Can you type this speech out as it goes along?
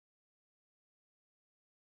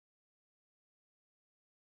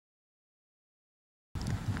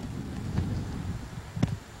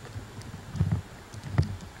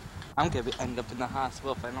I'm gonna end up in the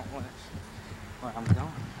hospital if I don't watch where I'm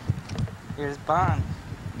going. Here's Bonnie.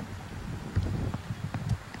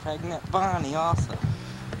 Pregnant Bonnie also.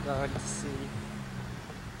 Going to see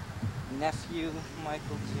nephew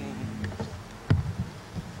Michael James.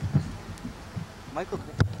 Michael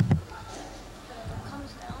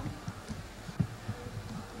Comes down.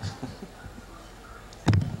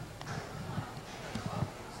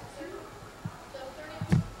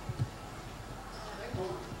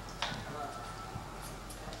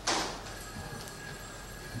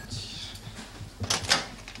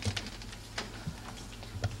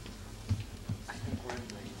 I think we're in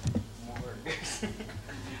the morgue.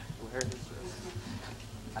 Where is this?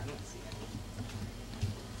 I don't see any.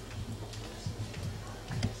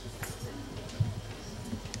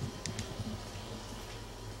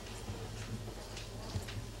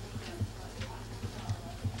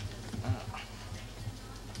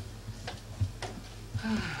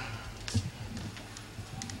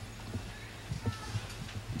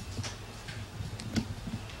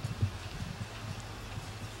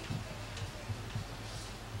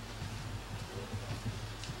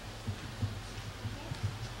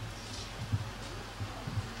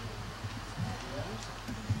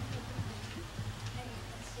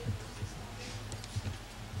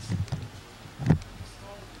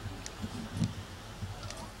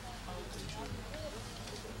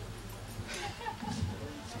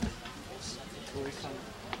 Where we come?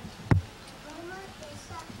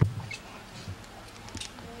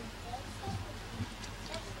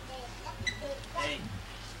 Hey.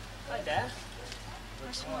 Hi, Dad.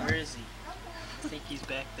 Where is he? I think he's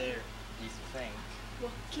back there. You think?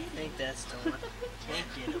 Well, get I think that's the one. Can't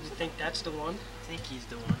get him. You think that's the one? I think he's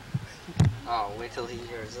the one. Oh, wait till he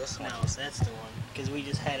hears this No, one. that's the one. Because we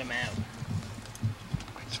just had him out.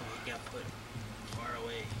 So he got put far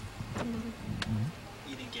away.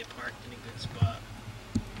 He didn't get parked in a good spot.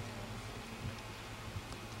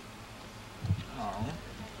 Oh.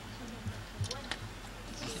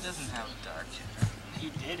 He doesn't have dark hair. He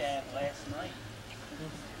did have last night.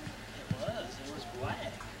 It was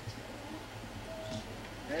black.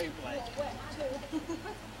 Very black.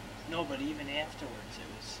 No, but even afterwards, it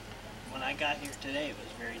was, when I got here today, it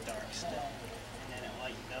was very dark still. And then it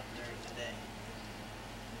lightened up during the day.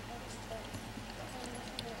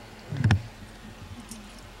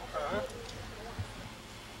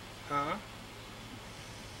 Huh?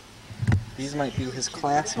 These might be his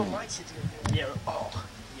classmates. Yeah, oh,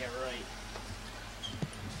 yeah, right.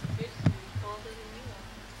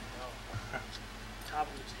 Top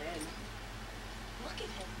of his head. Look at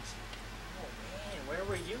him. Oh man, where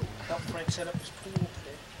were you? I thought Frank set up his pool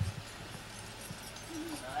today.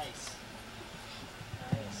 Nice.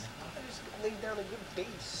 Nice. I just laid down a good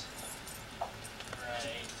base.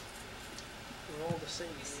 Right. We're all the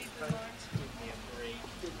same. Give me a break.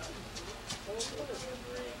 Give me a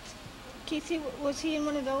break. Casey, was he in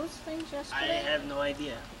one of those things I yesterday? have no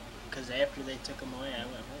idea. Because after they took him away, I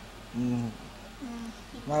went home.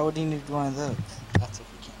 Why would he need one of those? That's if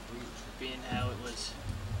he can't breathe. Being how it was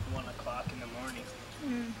 1 o'clock in the morning.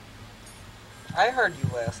 I heard you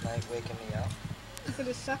last night waking me up. Look at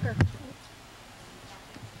his sucker. So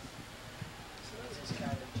that's just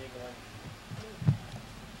kind of jiggling.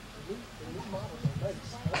 The new models are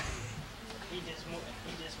nice. Huh? He just moved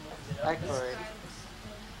it up. Hi, Corey.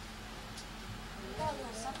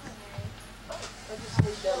 I just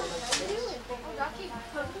laid down a nice base.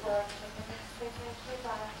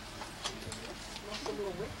 Lost a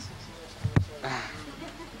little weight since the last time I saw you.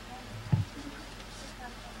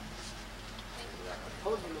 I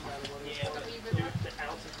told you no matter what it Yeah, was. the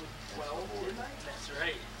ounces was 12, didn't I? That's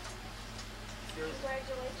right.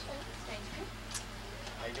 Congratulations. Thank you.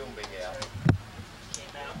 How you doing, Big Al?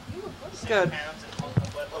 Came out. It's good. 6 pounds and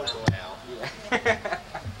Uncle Al. Yeah.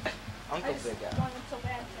 Uncle Big Al. wanted so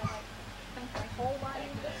bad to like think my whole body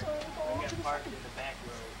was a swimming pool. We got parked in the back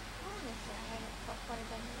road. Honestly, I haven't felt quite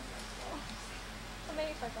done so. So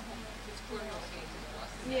maybe it's like a home run.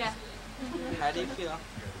 Yeah. How do you feel?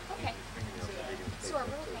 Okay. Sore,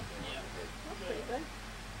 but okay. Yeah. That's pretty good.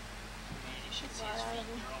 Man, you should see his feet.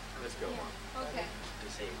 They're all Let's go, Mom. Okay.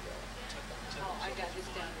 Just say go. I got this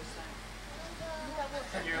down this side.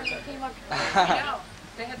 Came up. I know.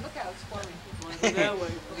 They had lookouts for me. That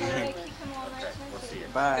way. They keep them all nice and We'll see you.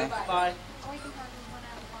 Bye. Goodbye. Bye. Or you can have them one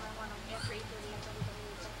out when I want them after 8:30 if everybody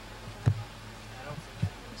leaves. I don't think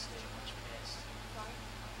I'm going to stay much past.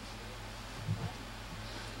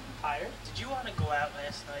 Tired? Did you want to go out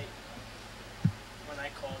last night when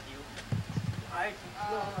I called you?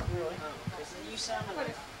 No, not really. Because you sounded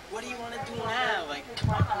like, what do you want to do now? Like,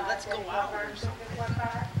 come on, let's go out or something.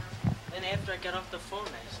 Then after I got off the phone,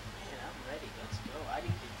 I said, man, ready. Let's go. I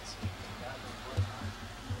didn't get to sleep. God knows what.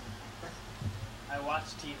 I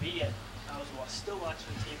watched TV at. I was still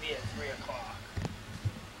watching TV at 3 o'clock,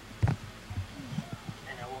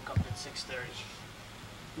 and I woke up at 6:30.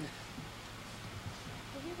 Did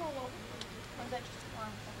he roll over? Or is that just his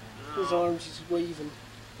arm? His arms, he's waving.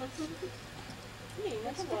 He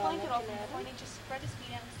took the blanket off before and he just spread his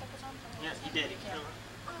feet out and stuck his arms on. Yeah, he did. He killed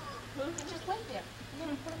him. He just laid there. And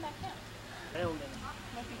then put him back down.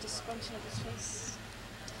 Might be dysfunction of his face.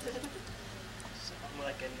 I'm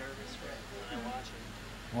like a nervous wreck when I watch it.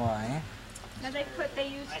 Why? Now they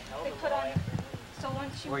held him put all on, afternoon. so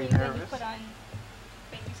once you Were you leave, then you nervous? put on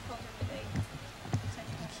baby's clothes every day.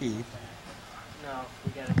 Keith. No,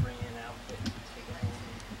 we gotta bring in an outfit and take it home.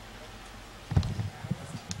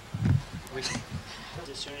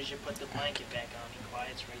 As soon as you put the blanket back on, he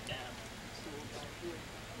quiets right down.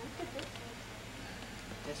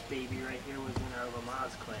 This baby right here was in our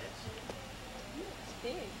Lamaze class. It's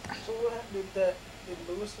big. So what happened? Did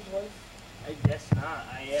Lewis's wife? I guess not.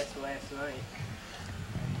 I asked last night.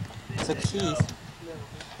 And So they said no. Keith. No.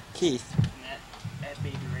 Keith. And that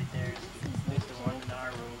baby right there is the one in our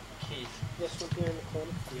room. Keith. This one here in the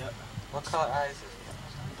corner. Yep. What color eyes is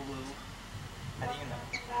it? Blue. How do you know?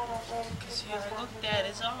 Cause yeah, I looked at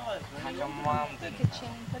his eyes. How come mom They didn't? could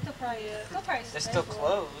change, but they'll probably They're still stay for-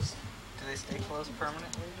 closed. Do they stay closed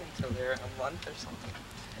permanently until they're a month or something?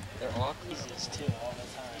 They're all He's closed. just too all the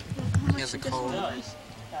time. He has a cold. Does.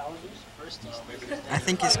 Allergies? First he's sneezes. I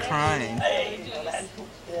think he's crying. Hey,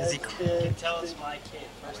 Is he you can tell it's my kid.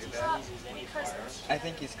 First he sneezes, then he farts. I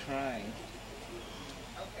think he's crying.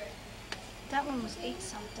 That one was 8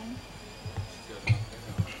 something.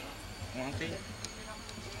 Won't he?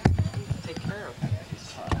 Take care of him.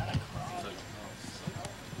 He's crying.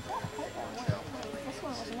 This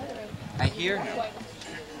one was another 8. I hear him.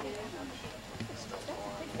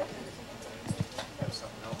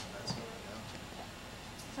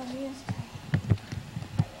 So he is.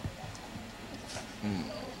 Hmm.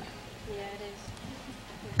 Yeah, it is.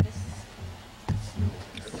 This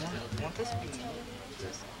Won't this be me?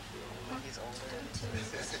 When he's older?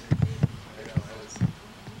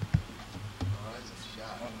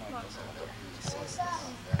 When Michael's older, he sees this.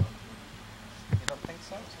 You don't think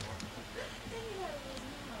so?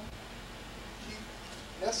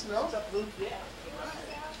 Yes, no? What's up, Luke? Yeah.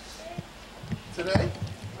 Today?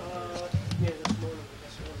 Yeah, this morning.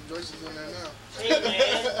 Joyce is in there now. Hey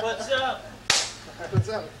man, what's up? What's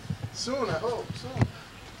up? Soon, I hope. Soon.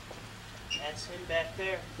 That's him back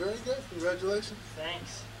there. Very good. Congratulations.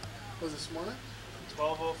 Thanks. Was it this morning?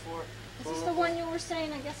 12:04. Is this the one you were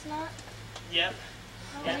saying? I guess not. Yep.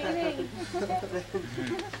 Oh, maybe.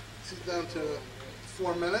 She's down to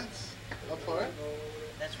 4 minutes apart.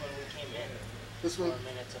 That's when we came in. This 4 one,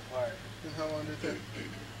 minutes apart. and how long did it take?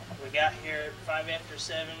 We got here at 5 after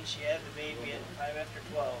 7. She had the baby at 5 after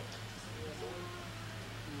 12.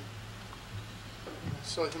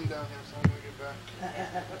 Saw him down here, so I'm gonna get back.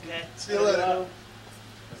 Okay. See you later.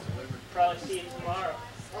 Probably see you tomorrow.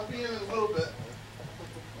 I'll be in a little bit.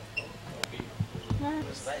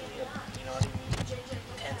 Was letting you know what I mean?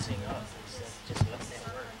 Tensing up instead of just letting it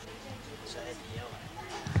work. So I had to yell at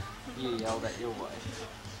her. You yelled at your wife.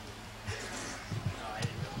 No, I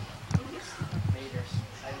didn't.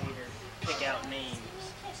 I made her pick out names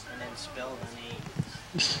and then spell the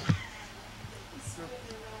names.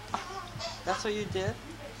 That's what you did?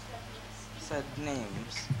 Said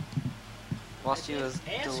names. While she was Ask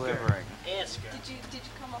her. delivering. Ask her. Did you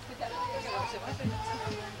come up with that? idea?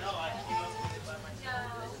 No, I came up with it by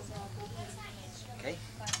myself. Okay.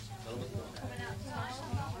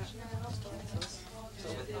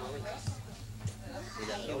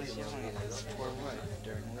 He was yelling at his poor wife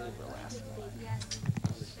during labor last night.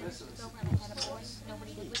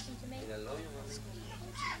 Nobody would listen to me.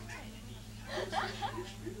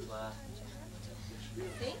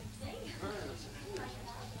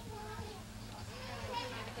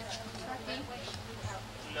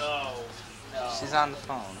 No. No. She's on the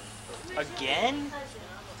phone. Again?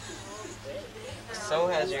 So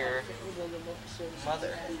has your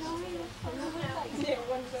mother.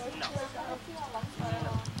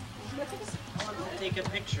 Take a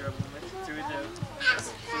picture of them through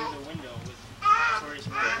the window with Tori's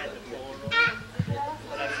mother had the blower over.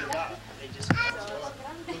 But I forgot. They just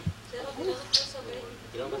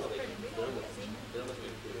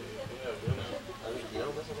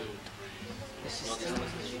Is she still on the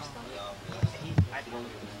phone? I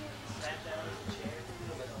sat down in the chair.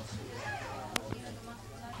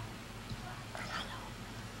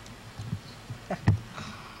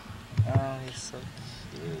 Oh, he's so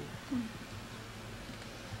cute.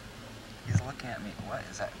 He's looking at me. What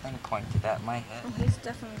is that thing pointed at my head? Oh, he's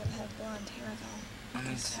definitely gonna have blonde hair though. I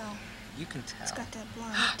can He's- tell. You can tell. He's got that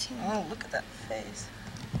blonde tint. Oh, look at that face.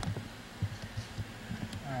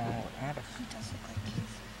 Oh, what a... He does look like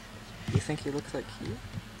Keith. You think he looks like Keith?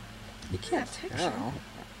 You can't That picture. tell.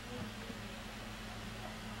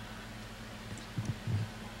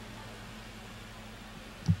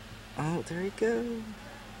 Oh, there he goes.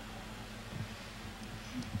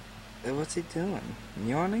 What's he doing?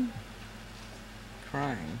 Yawning?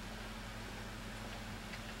 Crying?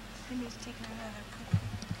 Maybe he's taking another poop.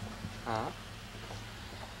 Huh?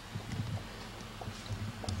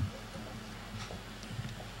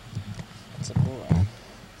 It's a boy.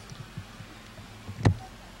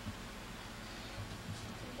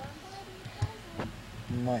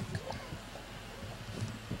 Michael.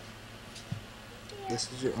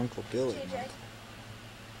 This is your Uncle Billy, Michael.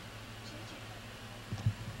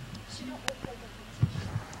 She don't look like a